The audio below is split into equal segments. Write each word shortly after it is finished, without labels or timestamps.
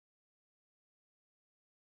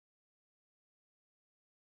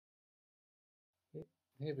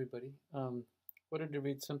Hey everybody. Wanted to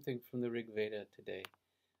read something from the Rig Veda today.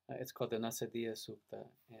 It's called the Nasadiya Sukta,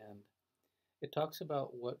 and it talks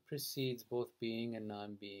about what precedes both being and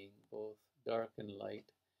non-being, both dark and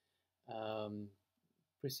light, um,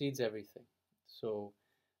 precedes everything. So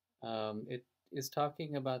it is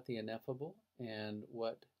talking about the ineffable and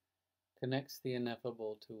what connects the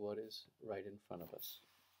ineffable to what is right in front of us.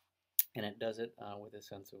 And it does it with a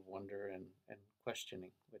sense of wonder and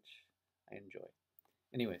questioning, which I enjoy.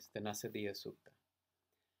 Anyways, the Nasadiya Sukta.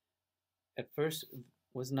 At first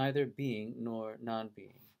was neither being nor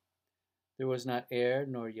non-being. There was not air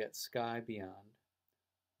nor yet sky beyond.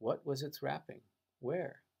 What was its wrapping?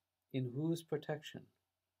 Where? In whose protection?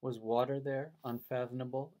 Was water there,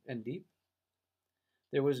 unfathomable and deep?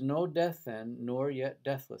 There was no death then, nor yet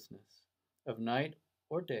deathlessness. Of night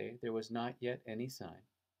or day there was not yet any sign.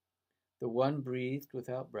 The one breathed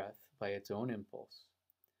without breath by its own impulse.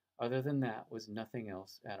 Other than that was nothing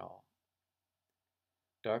else at all.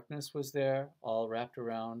 Darkness was there, all wrapped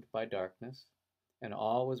around by darkness, and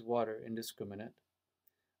all was water indiscriminate.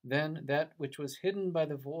 Then that which was hidden by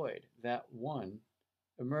the void, that one,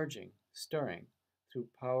 emerging, stirring, through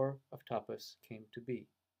power of tapas, came to be.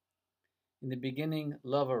 In the beginning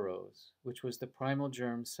love arose, which was the primal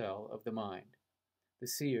germ cell of the mind. The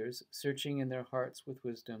seers, searching in their hearts with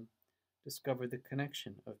wisdom, discovered the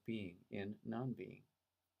connection of being in non-being.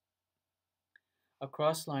 A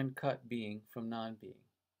cross line cut being from non-being.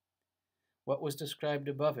 What was described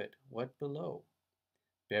above it? What below?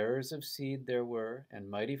 Bearers of seed there were, and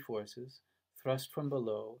mighty forces, thrust from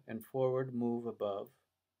below and forward move above.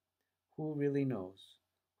 Who really knows?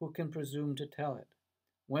 Who can presume to tell it?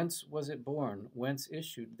 Whence was it born? Whence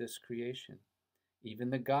issued this creation?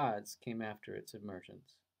 Even the gods came after its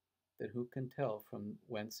emergence. That who can tell from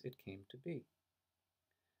whence it came to be?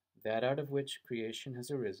 That out of which creation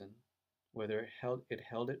has arisen, whether it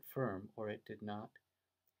held it firm or it did not,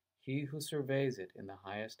 he who surveys it in the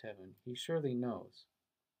highest heaven, he surely knows,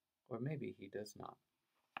 or maybe he does not.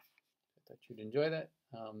 I thought you'd enjoy that.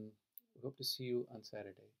 We hope to see you on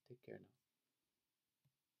Saturday. Take care now.